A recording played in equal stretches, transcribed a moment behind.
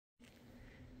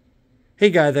Hey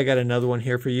guys, I got another one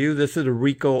here for you. This is a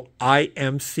Ricoh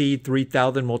C3000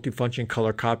 multifunction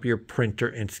color copier, printer,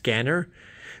 and scanner.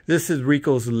 This is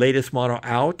Ricoh's latest model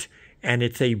out, and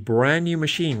it's a brand new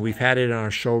machine. We've had it in our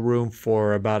showroom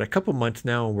for about a couple months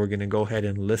now, and we're going to go ahead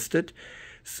and list it.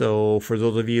 So for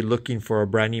those of you looking for a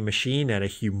brand new machine at a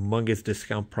humongous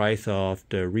discount price off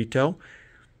the retail,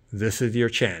 this is your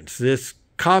chance. This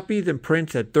copies and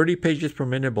prints at 30 pages per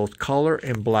minute, both color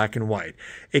and black and white.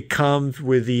 It comes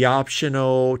with the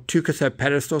optional 2 cassette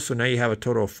pedestal, so now you have a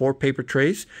total of 4 paper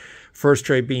trays. First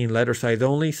tray being letter size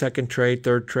only, second tray,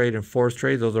 third tray, and fourth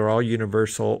tray. Those are all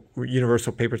universal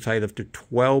paper size up to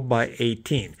 12 by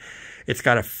 18. It's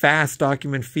got a fast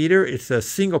document feeder. It's a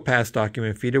single pass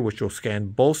document feeder, which will scan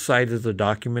both sides of the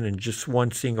document in just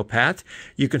one single pass.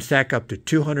 You can stack up to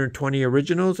 220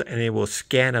 originals, and it will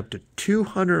scan up to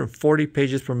 240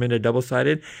 pages per minute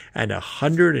double-sided and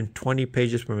 120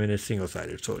 pages per minute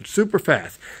single-sided. So it's super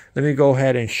fast. Let me go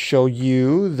ahead and show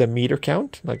you the meter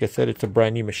count. Like I said, it's a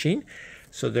brand new machine.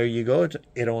 So there you go.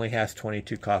 It only has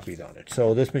 22 copies on it.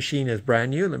 So this machine is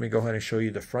brand new. Let me go ahead and show you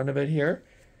the front of it here.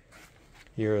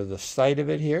 Here is the side of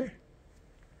it here.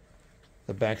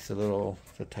 The back's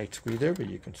it's a tight squeeze there, but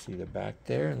you can see the back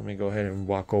there. Let me go ahead and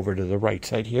walk over to the right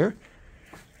side here.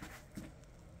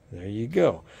 There you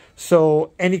go.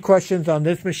 So any questions on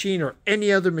this machine or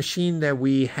any other machine that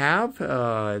we have,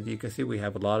 you can see we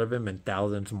have a lot of them and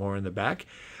thousands more in the back.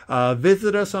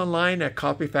 Visit us online at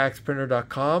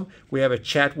copyfaxprinter.com. We have a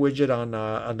chat widget on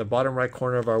the bottom right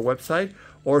corner of our website,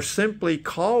 or simply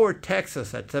call or text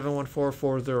us at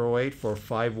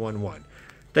 714-408-4511.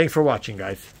 Thanks for watching,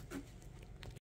 guys.